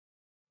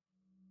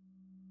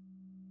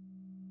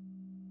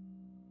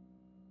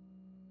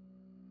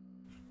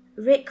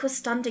Rick was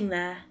standing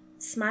there,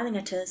 smiling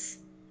at us.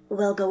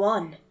 "Well, go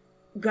on.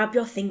 Grab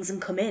your things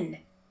and come in.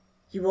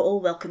 You are all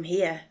welcome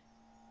here."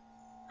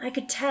 I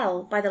could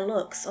tell by the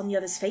looks on the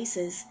others'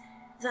 faces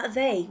that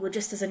they were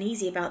just as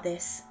uneasy about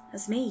this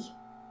as me.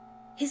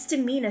 His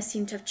demeanour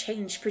seemed to have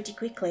changed pretty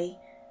quickly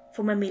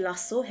from when we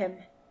last saw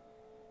him.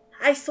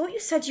 "I thought you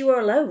said you were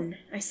alone,"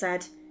 I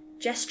said,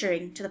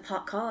 gesturing to the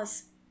parked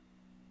cars.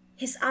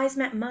 His eyes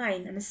met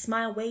mine and a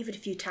smile wavered a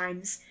few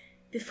times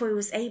before he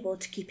was able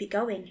to keep it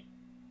going.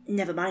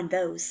 "Never mind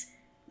those.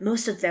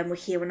 Most of them were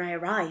here when I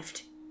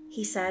arrived,"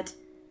 he said.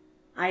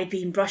 "I had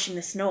been brushing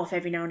the snow off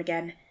every now and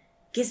again.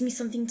 Gives me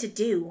something to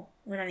do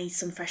when I need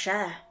some fresh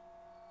air."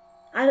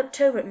 I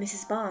looked over at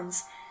Mrs.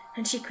 Barnes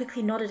and she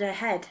quickly nodded her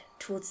head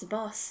towards the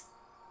boss.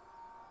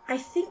 "I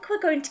think we're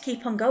going to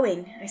keep on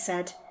going," I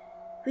said.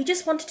 "We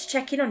just wanted to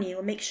check in on you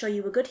and make sure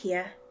you were good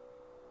here."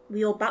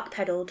 We all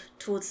backpedaled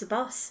towards the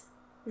boss.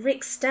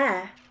 Rick's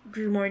stare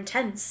grew more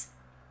intense.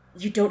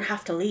 "You don't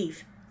have to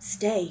leave.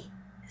 Stay.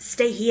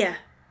 Stay here.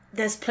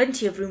 There's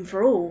plenty of room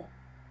for all."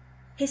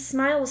 His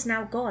smile was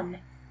now gone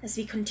as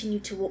we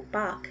continued to walk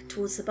back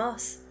towards the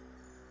boss.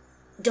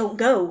 "Don't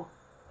go.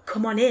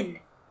 Come on in."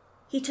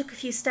 He took a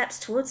few steps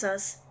towards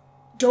us.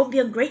 "Don't be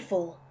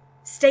ungrateful.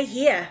 Stay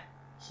here,"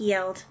 he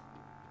yelled.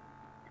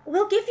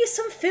 "We'll give you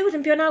some food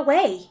and be on our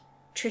way,"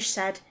 Trish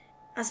said,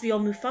 as we all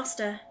moved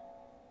faster.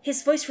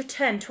 His voice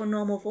returned to a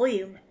normal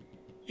volume.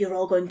 "You're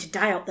all going to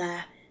die out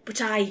there, but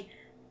I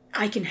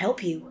can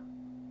help you.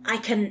 I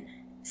can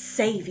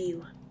save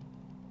you."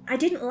 I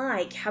didn't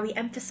like how he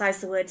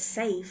emphasized the word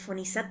save when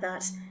he said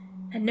that,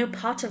 and no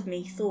part of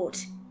me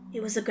thought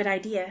it was a good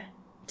idea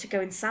to go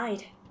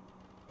inside.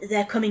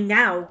 "They're coming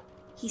now,"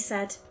 he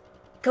said.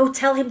 "Go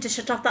tell him to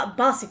shut off that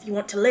bus if you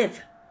want to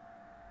live."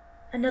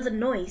 Another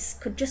noise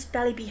could just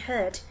barely be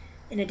heard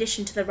in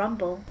addition to the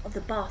rumble of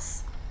the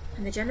bus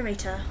and the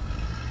generator.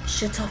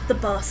 "Shut off the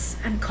bus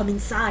and come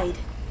inside,"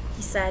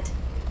 he said,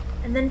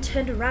 and then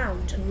turned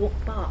around and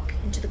walked back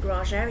into the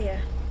garage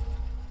area.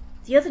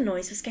 The other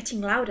noise was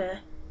getting louder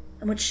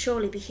and would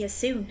surely be here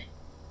soon.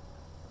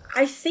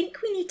 "I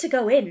think we need to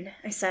go in,"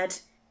 I said.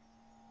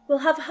 "We'll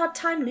have a hard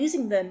time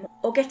losing them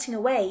or getting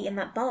away in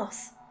that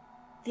bus."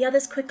 The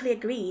others quickly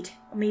agreed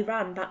and we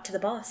ran back to the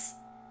bus.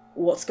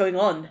 "What's going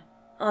on?"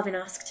 Arvin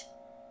asked.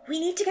 "We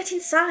need to get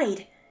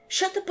inside.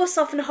 Shut the bus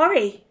off and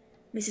hurry,"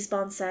 Mrs.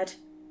 Barnes said.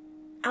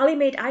 Ali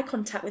made eye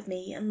contact with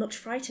me and looked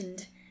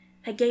frightened.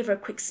 I gave her a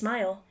quick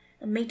smile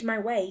and made my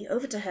way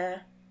over to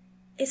her.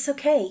 "It's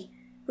okay.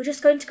 We're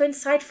just going to go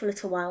inside for a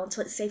little while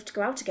until it's safe to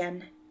go out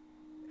again."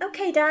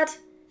 "Okay, Dad,"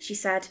 she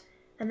said,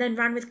 and then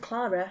ran with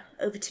Clara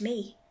over to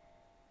me.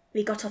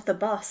 We got off the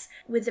bus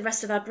with the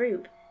rest of our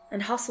group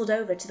and hustled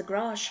over to the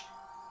garage.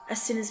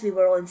 As soon as we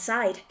were all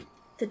inside,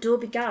 the door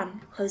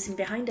began closing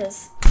behind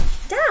us.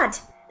 "Dad,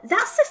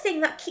 that's the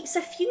thing that keeps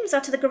the fumes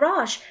out of the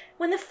garage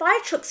when the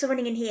fire trucks are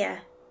running in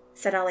here,"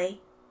 said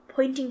Ali,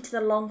 pointing to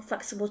the long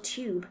flexible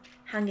tube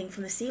hanging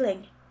from the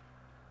ceiling.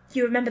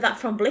 "You remember that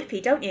from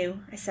Blippi, don't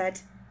you?" I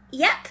said.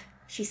 "Yep,"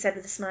 she said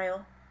with a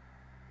smile.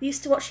 We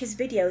used to watch his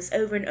videos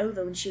over and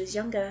over when she was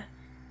younger.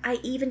 I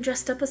even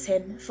dressed up as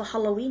him for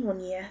Halloween one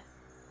year.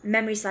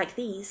 Memories like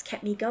these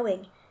kept me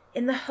going,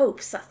 in the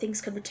hopes that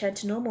things could return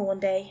to normal one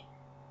day.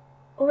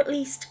 Or at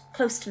least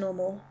close to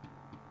normal.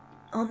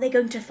 "Aren't they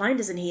going to find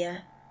us in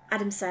here?"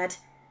 Adam said.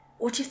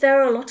 "What if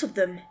there are a lot of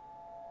them?"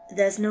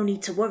 "There's no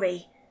need to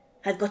worry.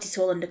 I've got it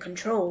all under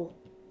control,"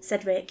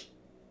 said Rick.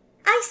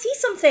 "I see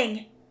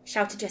something!"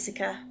 shouted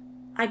Jessica.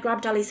 I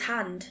grabbed Ali's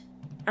hand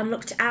and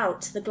looked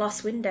out the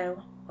glass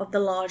window of the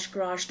large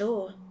garage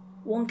door.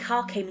 One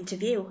car came into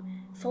view,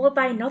 followed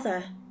by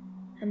another,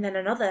 and then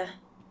another.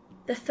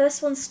 The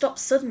first one stopped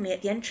suddenly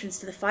at the entrance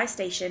to the fire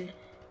station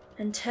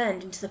and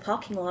turned into the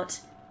parking lot.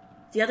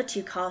 The other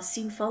two cars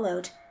soon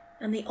followed,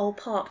 and they all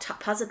parked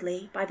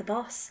haphazardly by the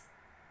bus.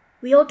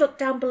 We all ducked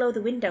down below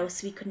the window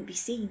so we couldn't be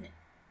seen,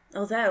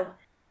 although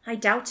I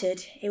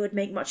doubted it would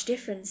make much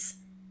difference.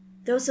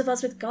 Those of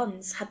us with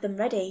guns had them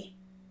ready.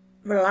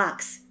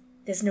 "Relax,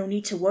 there's no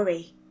need to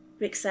worry,"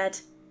 Rick said.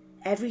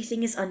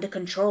 "Everything is under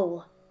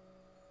control."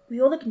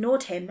 We all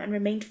ignored him and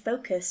remained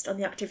focused on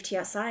the activity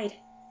outside.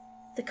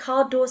 The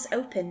car doors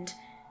opened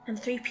and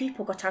 3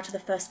 people got out of the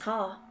first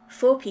car.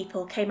 4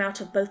 people came out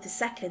of both the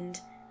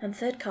second and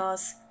third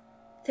cars.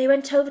 They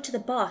went over to the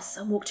bus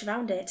and walked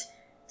around it,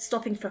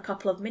 stopping for a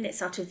couple of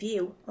minutes out of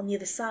view on the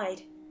other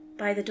side,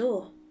 by the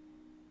door.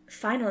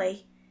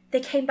 Finally,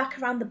 they came back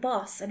around the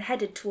bus and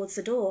headed towards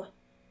the door.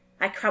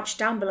 I crouched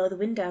down below the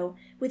window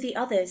with the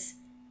others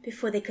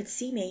before they could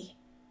see me.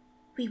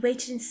 We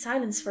waited in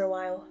silence for a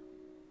while.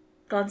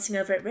 Glancing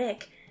over at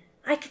Rick,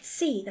 I could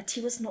see that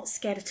he was not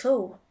scared at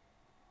all,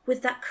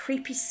 with that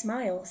creepy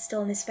smile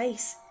still on his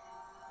face.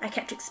 I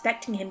kept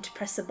expecting him to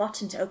press the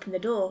button to open the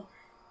door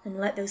and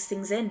let those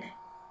things in.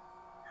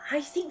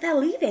 "I think they're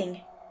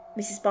leaving,"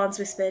 Mrs. Barnes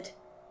whispered.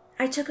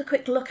 I took a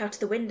quick look out of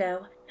the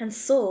window and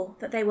saw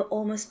that they were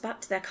almost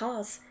back to their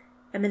cars.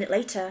 A minute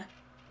later,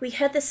 we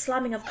heard the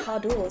slamming of car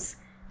doors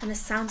and the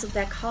sounds of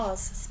their cars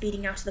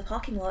speeding out of the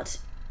parking lot.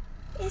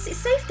 "Is it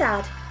safe,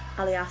 Dad?"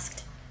 Ali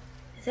asked.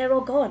 They're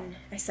all gone,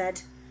 I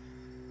said.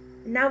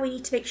 Now we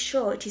need to make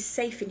sure it is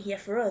safe in here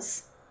for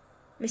us.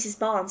 Mrs.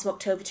 Barnes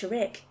walked over to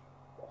Rick.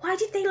 Why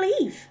did they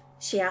leave?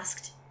 She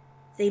asked.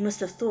 They must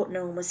have thought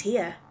no one was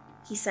here,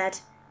 he said.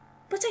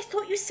 But I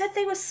thought you said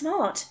they were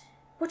smart.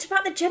 What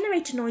about the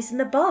generator noise and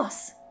the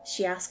boss?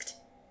 She asked.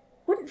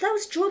 Wouldn't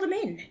those draw them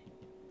in?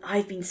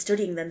 I've been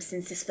studying them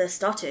since this first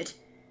started.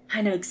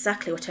 I know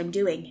exactly what I'm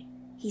doing,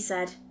 he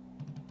said.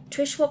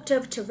 Trish walked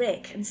over to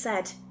Rick and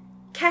said,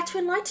 Care to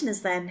enlighten us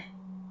then?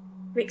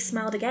 Rick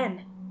smiled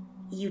again.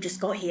 You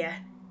just got here.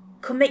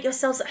 Come make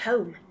yourselves at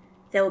home.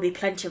 There will be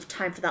plenty of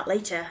time for that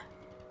later.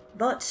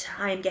 But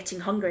I am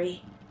getting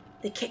hungry.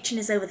 The kitchen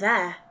is over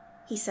there,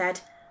 he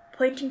said,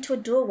 pointing to a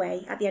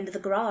doorway at the end of the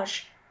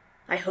garage.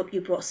 I hope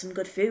you brought some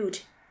good food.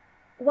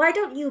 Why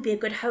don't you be a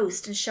good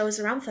host and show us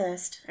around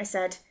first, I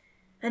said,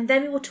 and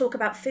then we will talk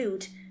about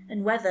food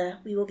and whether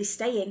we will be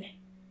staying.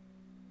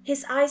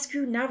 His eyes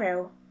grew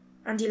narrow,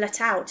 and he let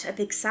out a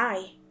big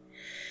sigh.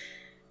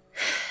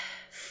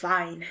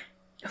 Fine.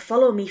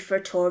 Follow me for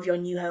a tour of your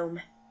new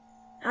home.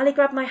 Ali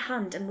grabbed my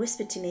hand and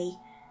whispered to me,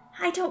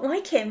 I don't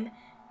like him.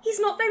 He's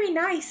not very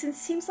nice and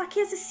seems like he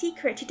has a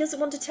secret he doesn't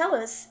want to tell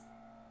us.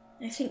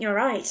 I think you're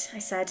right, I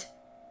said.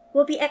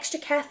 We'll be extra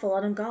careful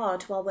and on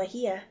guard while we're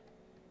here.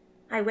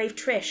 I waved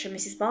Trish and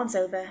Mrs. Barnes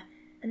over,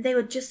 and they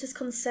were just as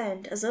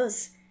concerned as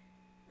us.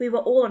 We were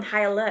all on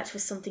high alert for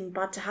something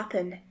bad to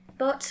happen,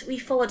 but we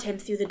followed him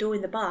through the door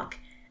in the back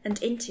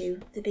and into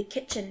the big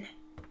kitchen.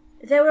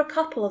 There were a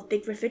couple of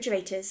big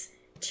refrigerators,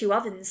 2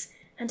 ovens,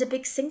 and a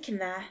big sink in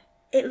there.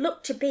 It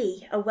looked to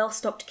be a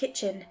well-stocked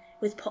kitchen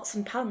with pots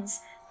and pans,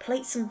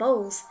 plates and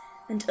bowls,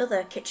 and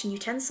other kitchen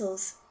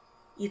utensils.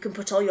 You can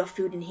put all your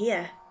food in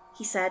here,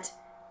 he said.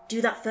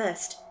 Do that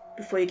first,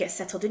 before you get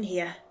settled in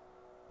here.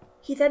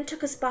 He then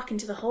took us back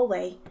into the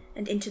hallway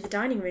and into the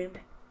dining room.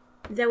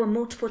 There were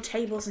multiple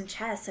tables and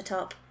chairs set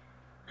up.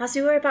 As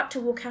we were about to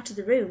walk out of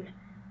the room,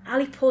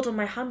 Ali pulled on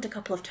my hand a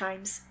couple of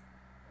times.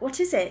 What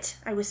is it?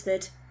 I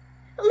whispered.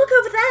 Look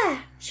over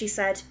there, she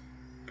said,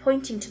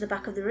 pointing to the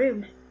back of the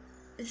room.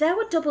 There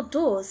were double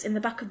doors in the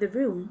back of the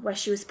room where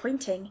she was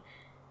pointing,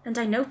 and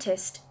I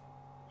noticed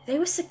they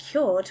were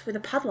secured with a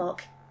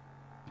padlock.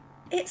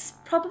 It's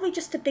probably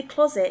just a big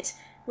closet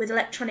with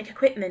electronic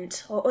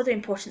equipment or other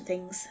important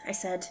things, I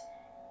said.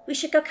 We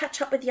should go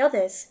catch up with the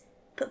others,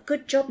 but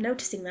good job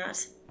noticing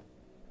that.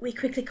 We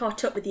quickly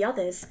caught up with the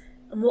others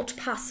and walked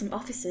past some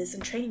offices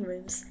and training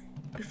rooms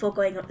before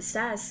going up the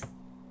stairs.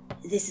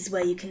 This is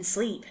where you can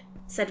sleep,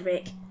 said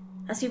Rick,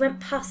 as we went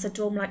past a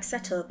dorm-like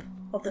setup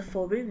of the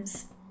 4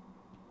 rooms.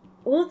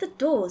 All of the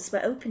doors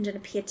were opened and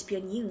appeared to be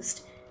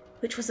unused,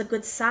 which was a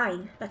good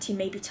sign that he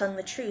may be telling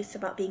the truth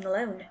about being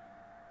alone.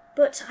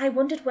 But I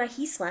wondered where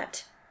he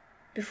slept.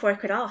 Before I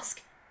could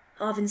ask,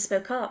 Arvin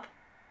spoke up.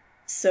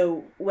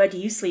 So, where do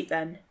you sleep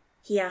then?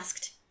 He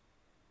asked.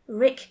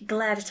 Rick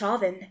glared at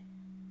Arvin.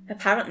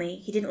 Apparently,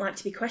 he didn't like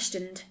to be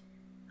questioned.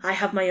 I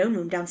have my own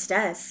room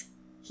downstairs,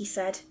 he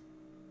said.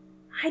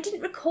 I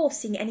didn't recall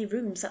seeing any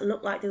rooms that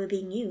looked like they were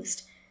being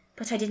used,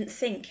 but I didn't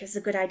think it was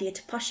a good idea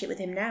to push it with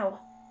him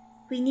now.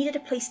 We needed a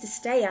place to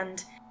stay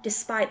and,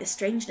 despite the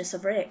strangeness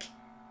of Rick,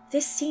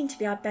 this seemed to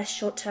be our best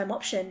short-term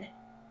option.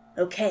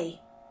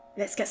 Okay,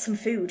 let's get some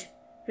food,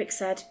 Rick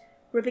said,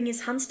 rubbing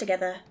his hands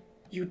together.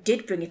 You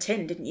did bring it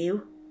in, didn't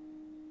you?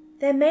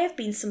 There may have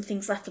been some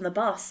things left on the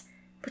bus,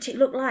 but it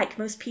looked like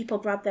most people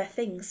grabbed their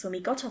things when we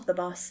got off the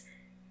bus.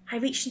 I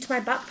reached into my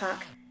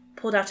backpack,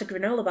 pulled out a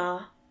granola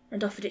bar,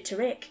 and offered it to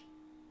Rick.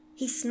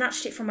 He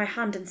snatched it from my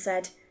hand and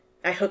said,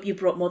 I hope you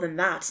brought more than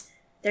that.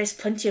 There is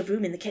plenty of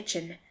room in the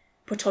kitchen.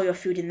 Put all your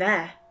food in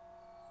there.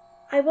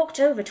 I walked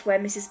over to where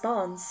Mrs.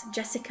 Barnes,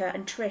 Jessica,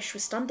 and Trish were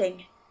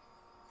standing.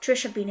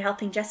 Trish had been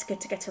helping Jessica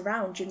to get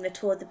around during the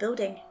tour of the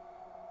building.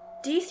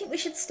 Do you think we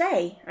should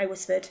stay? I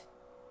whispered.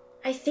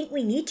 I think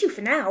we need to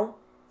for now,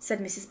 said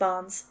Mrs.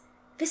 Barnes.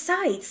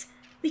 Besides,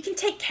 we can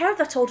take care of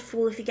that old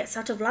fool if he gets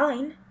out of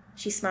line,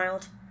 she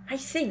smiled. I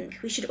think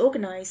we should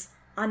organise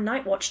our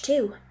night watch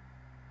too.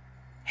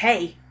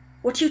 Hey,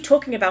 what are you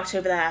talking about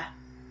over there?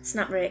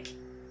 Snapped Rick.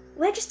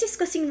 We're just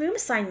discussing room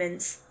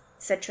assignments,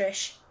 said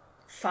Trish.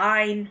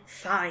 Fine.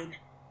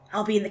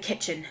 I'll be in the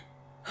kitchen.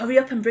 Hurry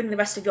up and bring the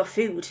rest of your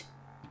food.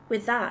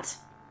 With that,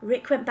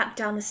 Rick went back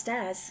down the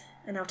stairs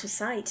and out of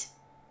sight.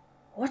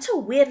 What a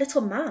weird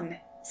little man,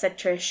 said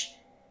Trish.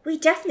 We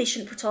definitely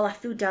shouldn't put all our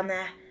food down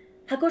there.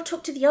 I'll go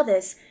talk to the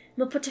others and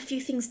we'll put a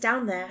few things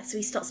down there so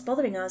he stops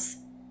bothering us.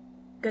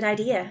 Good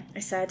idea, I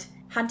said,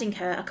 handing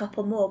her a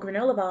couple more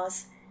granola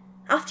bars.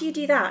 After you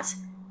do that,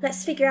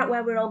 let's figure out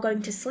where we're all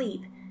going to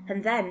sleep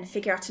and then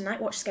figure out a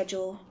night watch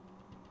schedule.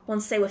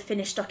 Once they were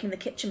finished stocking the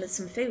kitchen with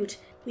some food,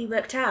 we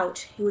worked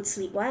out who would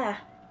sleep where.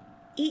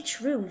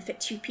 Each room fit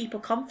 2 people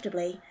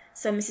comfortably,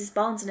 so Mrs.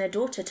 Barnes and her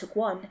daughter took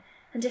one,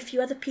 and a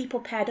few other people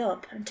paired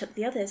up and took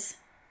the others.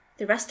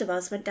 The rest of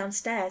us went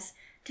downstairs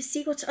to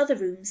see what other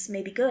rooms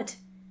may be good.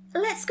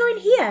 Let's go in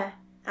here,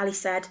 Ali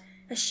said,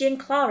 as she and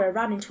Clara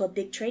ran into a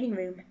big training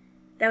room.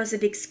 There was a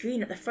big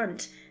screen at the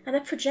front and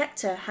a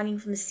projector hanging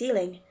from the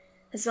ceiling,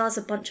 as well as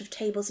a bunch of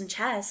tables and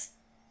chairs.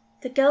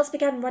 The girls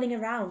began running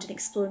around and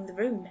exploring the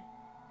room.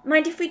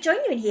 "Mind if we join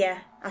you in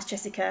here?" asked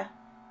Jessica,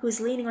 who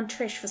was leaning on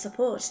Trish for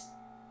support.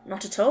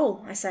 "Not at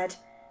all," I said.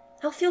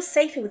 "I'll feel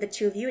safer with the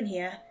two of you in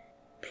here.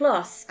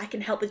 Plus, I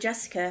can help with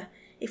Jessica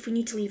if we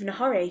need to leave in a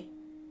hurry."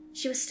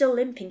 She was still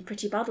limping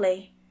pretty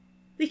badly.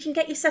 "We can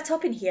get you set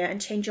up in here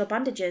and change your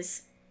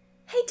bandages."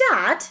 "Hey,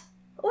 Dad!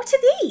 What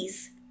are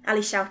these?"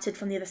 Ali shouted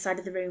from the other side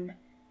of the room.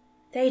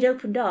 They'd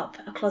opened up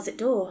a closet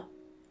door.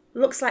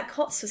 "Looks like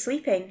cots for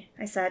sleeping,"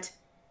 I said.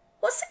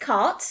 "What's a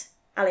cot?"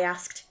 Ali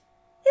asked.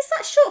 "Is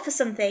that short for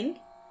something?"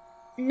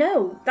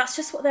 "No, that's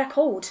just what they're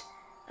called.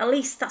 At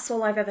least that's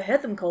all I've ever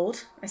heard them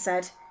called," I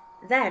said.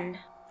 Then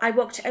I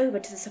walked over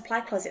to the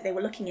supply closet they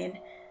were looking in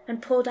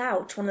and pulled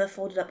out one of the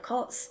folded up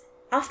cots.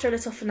 After a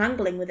little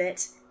finagling with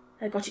it,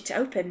 I got it to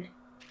open.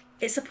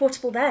 "It's a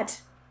portable bed."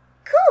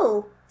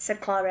 "Cool,"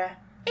 said Clara.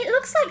 "It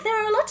looks like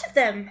there are a lot of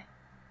them."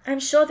 "I'm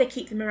sure they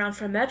keep them around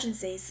for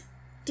emergencies.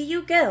 Do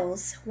you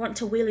girls want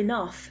to wheel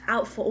enough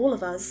out for all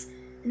of us,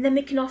 and then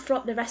we can offer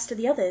up the rest of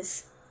the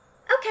others?"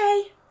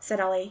 "Okay," said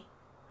Ali.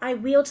 I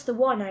wheeled the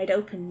one I had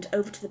opened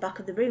over to the back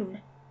of the room.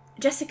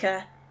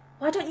 "Jessica,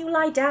 why don't you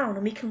lie down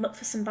and we can look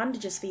for some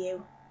bandages for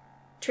you?"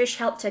 Trish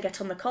helped her get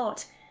on the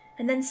cot,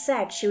 and then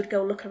said she would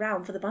go look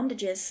around for the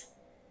bandages.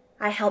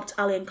 I helped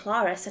Ali and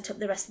Clara set up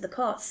the rest of the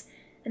cots,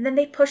 and then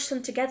they pushed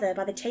them together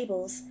by the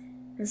tables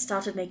and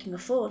started making a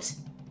fort.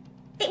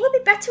 "It would be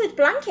better with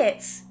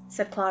blankets,"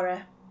 said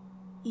Clara.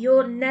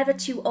 "You're never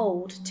too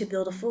old to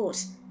build a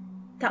fort."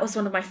 That was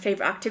one of my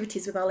favourite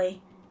activities with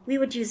Ali. We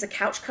would use the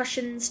couch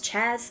cushions,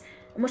 chairs,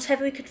 and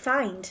whatever we could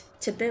find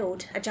to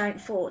build a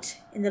giant fort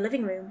in the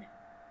living room.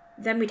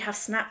 Then we'd have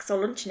snacks or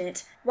lunch in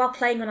it while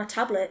playing on our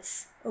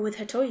tablets or with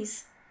her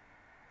toys.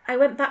 I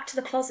went back to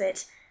the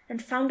closet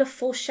and found a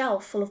full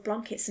shelf full of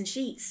blankets and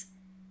sheets.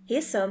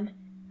 "Here's some,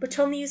 but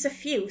only use a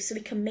few so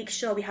we can make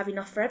sure we have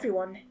enough for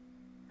everyone."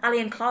 Ali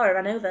and Clara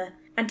ran over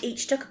and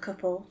each took a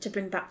couple to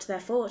bring back to their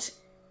fort.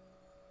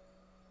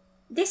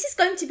 "This is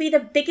going to be the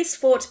biggest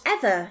fort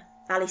ever,"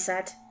 Ali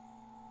said.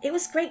 It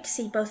was great to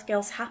see both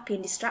girls happy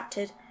and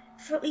distracted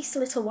for at least a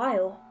little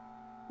while.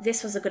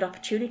 This was a good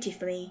opportunity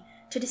for me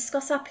to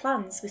discuss our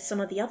plans with some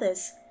of the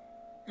others.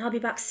 "I'll be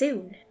back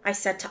soon," I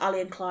said to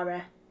Ali and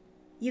Clara.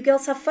 "You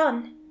girls have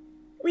fun."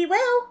 "We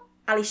will,"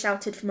 Ali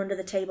shouted from under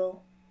the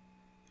table.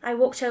 I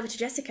walked over to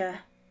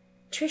Jessica.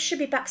 "Trish should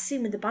be back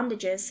soon with the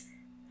bandages.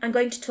 I'm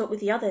going to talk with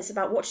the others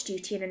about watch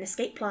duty and an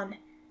escape plan.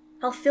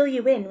 I'll fill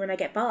you in when I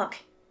get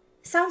back."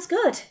 "Sounds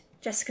good,"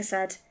 Jessica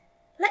said.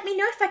 "Let me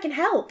know if I can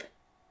help."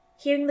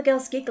 Hearing the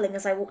girls giggling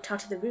as I walked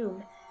out of the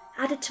room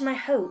added to my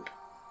hope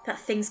that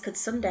things could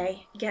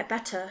someday get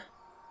better.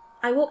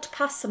 I walked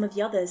past some of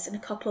the others in a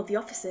couple of the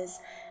offices,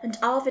 and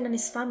Arvin and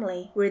his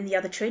family were in the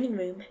other training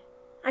room.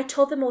 I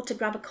told them all to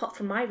grab a cot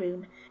from my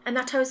room and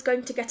that I was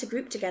going to get a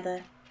group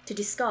together to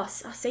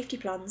discuss our safety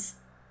plans.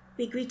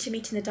 We agreed to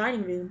meet in the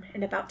dining room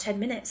in about 10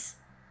 minutes.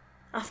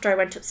 After I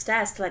went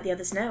upstairs to let the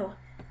others know,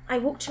 I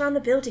walked around the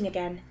building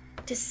again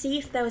to see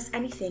if there was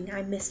anything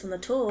I missed on the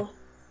tour.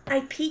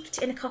 I peeked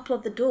in a couple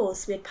of the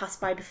doors we had passed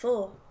by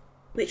before,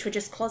 which were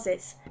just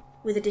closets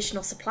with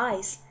additional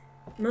supplies,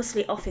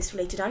 mostly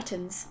office-related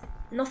items.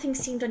 Nothing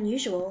seemed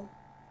unusual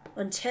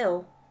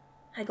until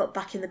I got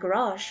back in the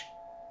garage.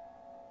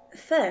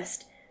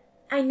 First,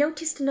 I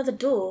noticed another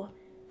door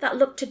that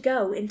looked to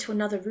go into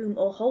another room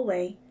or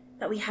hallway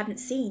that we hadn't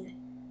seen.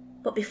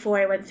 But before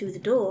I went through the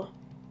door,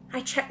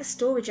 I checked the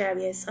storage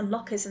areas and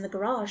lockers in the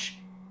garage.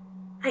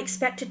 I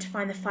expected to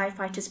find the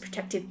firefighters'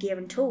 protective gear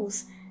and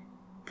tools,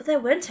 but there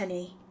weren't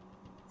any.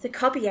 The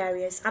cubby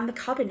areas and the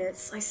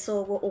cabinets I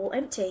saw were all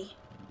empty.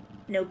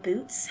 No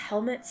boots,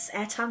 helmets,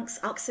 air tanks,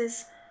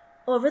 axes,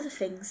 or other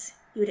things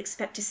you would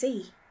expect to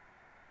see.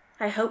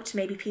 I hoped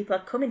maybe people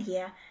had come in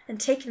here and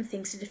taken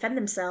things to defend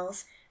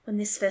themselves when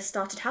this first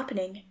started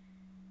happening,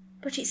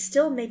 but it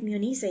still made me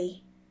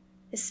uneasy,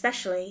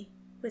 especially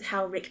with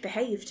how Rick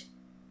behaved.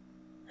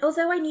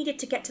 Although I needed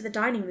to get to the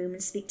dining room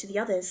and speak to the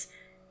others,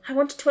 I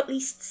wanted to at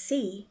least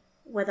see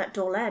where that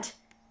door led.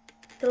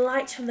 The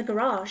light from the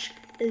garage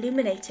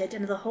illuminated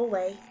another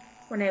hallway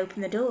when I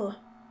opened the door.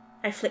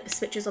 I flipped the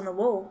switches on the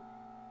wall,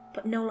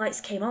 but no lights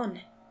came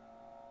on.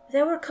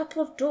 There were a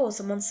couple of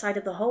doors on one side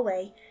of the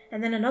hallway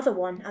and then another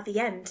one at the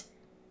end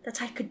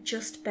that I could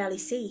just barely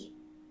see.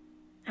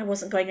 I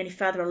wasn't going any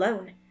further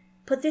alone,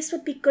 but this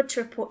would be good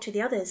to report to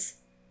the others.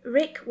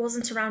 Rick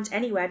wasn't around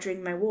anywhere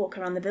during my walk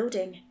around the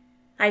building.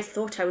 I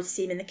thought I would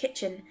see him in the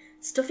kitchen,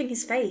 stuffing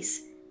his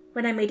face.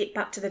 When I made it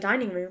back to the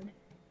dining room,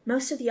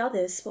 most of the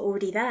others were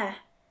already there.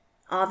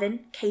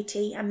 Arvin,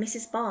 Katie, and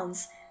Mrs.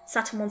 Barnes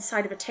sat on one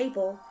side of a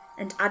table,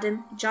 and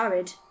Adam,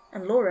 Jared,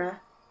 and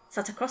Laura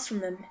sat across from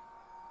them.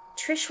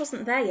 Trish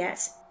wasn't there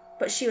yet,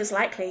 but she was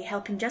likely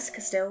helping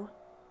Jessica still.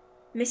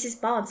 Mrs.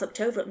 Barnes looked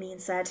over at me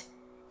and said,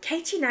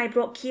 "Katie and I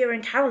brought Kira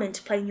and Carol in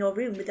to play in your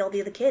room with all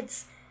the other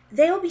kids.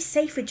 They'll be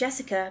safe with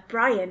Jessica,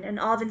 Brian, and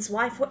Arvin's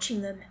wife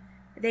watching them.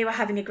 They were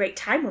having a great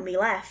time when we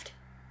left."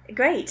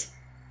 "Great.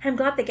 I'm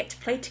glad they get to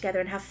play together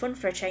and have fun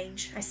for a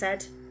change," I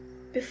said,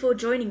 before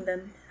joining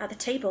them at the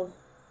table.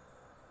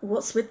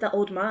 "What's with that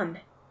old man?"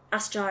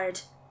 asked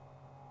Jared.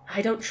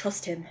 I don't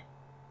trust him.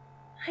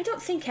 I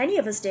don't think any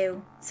of us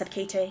do, said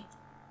Katie.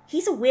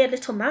 He's a weird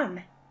little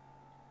man.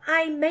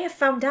 I may have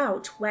found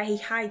out where he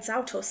hides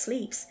out or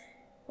sleeps,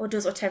 or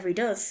does whatever he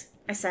does,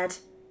 I said.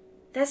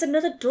 There's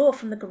another door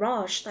from the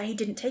garage that he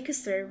didn't take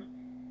us through.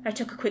 I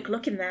took a quick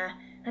look in there,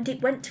 and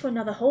it went to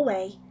another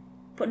hallway,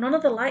 but none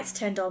of the lights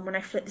turned on when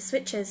I flipped the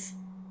switches.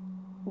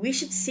 We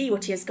should see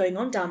what he has going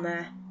on down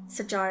there,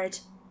 said Jared.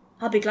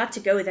 I'll be glad to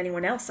go with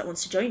anyone else that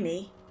wants to join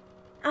me.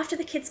 After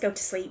the kids go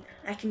to sleep,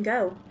 I can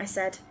go, I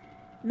said.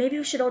 Maybe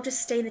we should all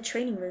just stay in the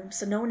training room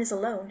so no one is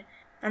alone,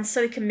 and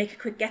so we can make a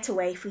quick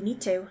getaway if we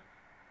need to.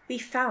 We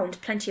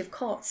found plenty of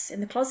cots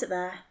in the closet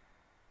there.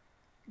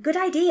 Good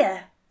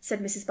idea, said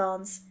Mrs.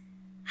 Barnes.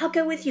 I'll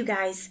go with you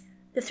guys.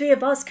 The three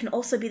of us can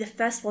also be the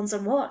first ones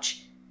on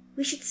watch.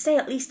 We should stay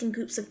at least in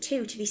groups of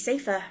 2 to be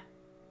safer.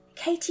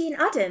 Katie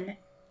and Adam,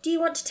 do you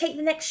want to take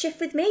the next shift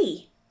with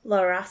me?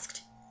 Laura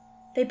asked.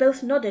 They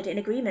both nodded in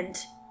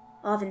agreement.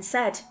 Arvin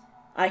said,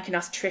 I can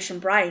ask Trish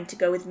and Brian to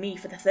go with me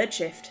for the 3rd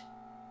shift.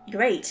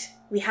 Great,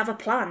 we have a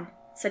plan,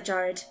 said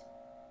Jared.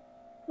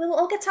 We'll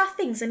all get our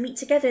things and meet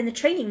together in the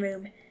training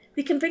room.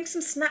 We can bring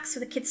some snacks for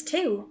the kids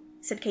too,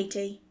 said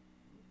Katie.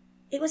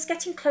 It was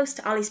getting close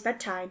to Ali's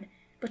bedtime,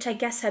 but I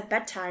guess her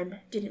bedtime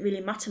didn't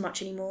really matter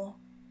much anymore.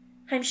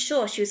 I'm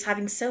sure she was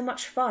having so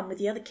much fun with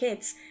the other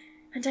kids,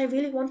 and I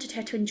really wanted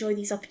her to enjoy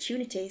these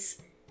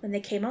opportunities when they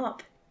came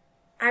up.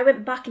 I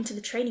went back into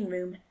the training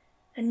room,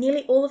 and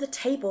nearly all of the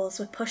tables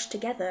were pushed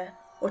together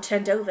or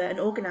turned over and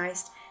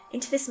organised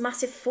into this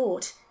massive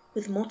fort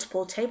with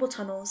multiple table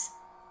tunnels.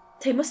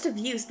 They must have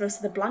used most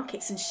of the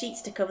blankets and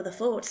sheets to cover the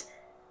fort.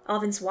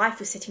 Arvin's wife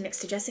was sitting next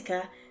to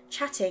Jessica,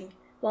 chatting,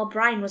 while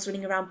Brian was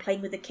running around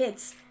playing with the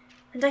kids,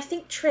 and I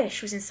think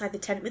Trish was inside the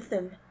tent with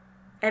them.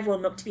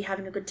 Everyone looked to be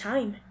having a good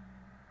time.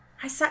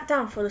 I sat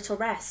down for a little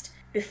rest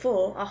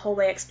before our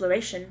hallway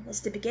exploration was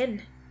to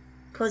begin.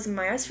 Closing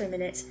my eyes for a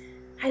minute,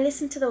 I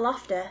listened to the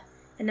laughter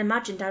and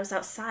imagined I was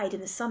outside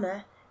in the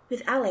summer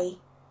with Ali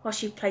while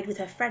she played with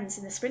her friends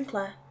in the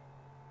sprinkler.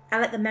 I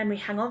let the memory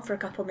hang on for a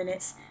couple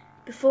minutes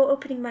before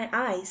opening my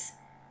eyes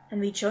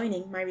and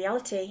rejoining my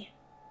reality.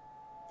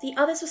 The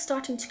others were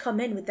starting to come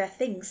in with their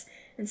things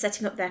and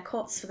setting up their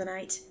cots for the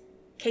night.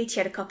 Katie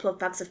had a couple of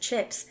bags of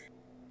chips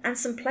and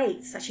some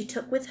plates that she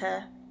took with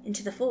her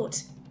into the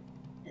fort.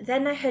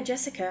 Then I heard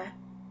Jessica.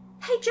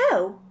 Hey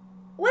Joe,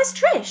 where's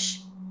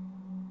Trish?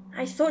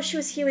 I thought she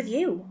was here with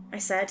you, I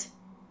said.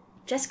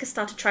 Jessica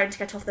started trying to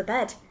get off the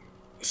bed.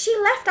 She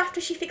left after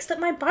she fixed up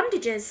my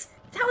bandages.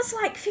 That was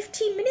like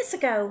 15 minutes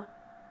ago.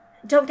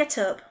 Don't get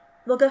up.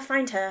 We'll go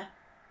find her.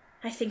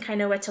 I think I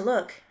know where to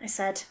look, I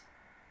said.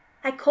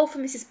 I called for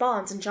Mrs.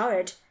 Barnes and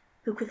Jared,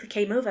 who quickly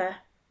came over.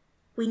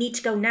 We need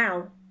to go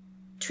now.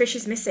 Trish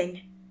is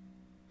missing.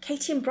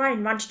 Katie and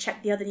Brian ran to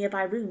check the other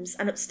nearby rooms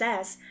and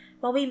upstairs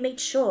while we made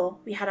sure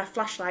we had our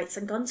flashlights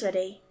and guns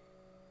ready.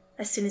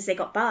 As soon as they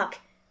got back,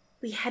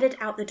 we headed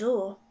out the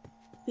door.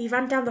 We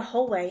ran down the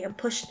hallway and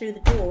pushed through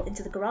the door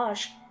into the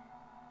garage.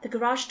 The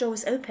garage door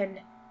was open,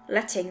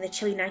 letting the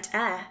chilly night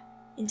air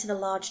into the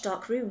large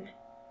dark room.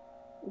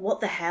 What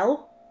the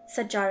hell?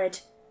 Said Jared.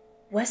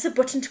 Where's the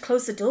button to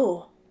close the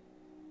door?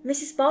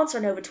 Mrs. Barnes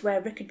ran over to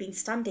where Rick had been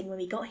standing when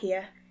we got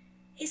here.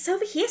 It's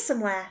over here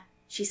somewhere,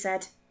 she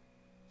said.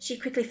 She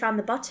quickly found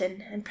the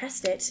button and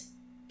pressed it.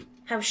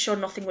 I was sure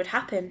nothing would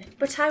happen,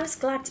 but I was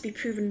glad to be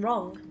proven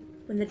wrong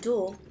when the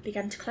door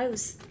began to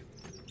close.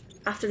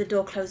 After the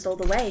door closed all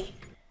the way,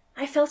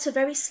 I felt a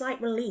very slight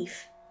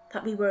relief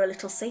that we were a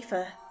little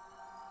safer.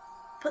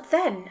 But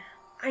then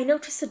I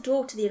noticed the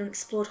door to the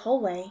unexplored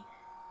hallway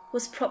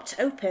was propped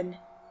open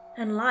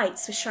and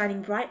lights were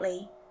shining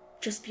brightly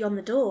just beyond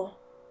the door.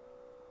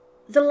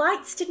 The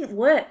lights didn't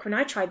work when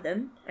I tried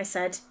them, I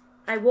said.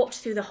 I walked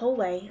through the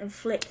hallway and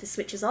flicked the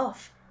switches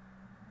off.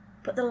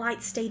 But the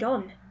lights stayed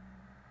on.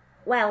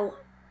 Well,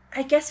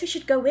 I guess we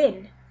should go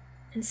in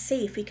and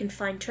see if we can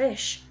find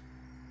Trish.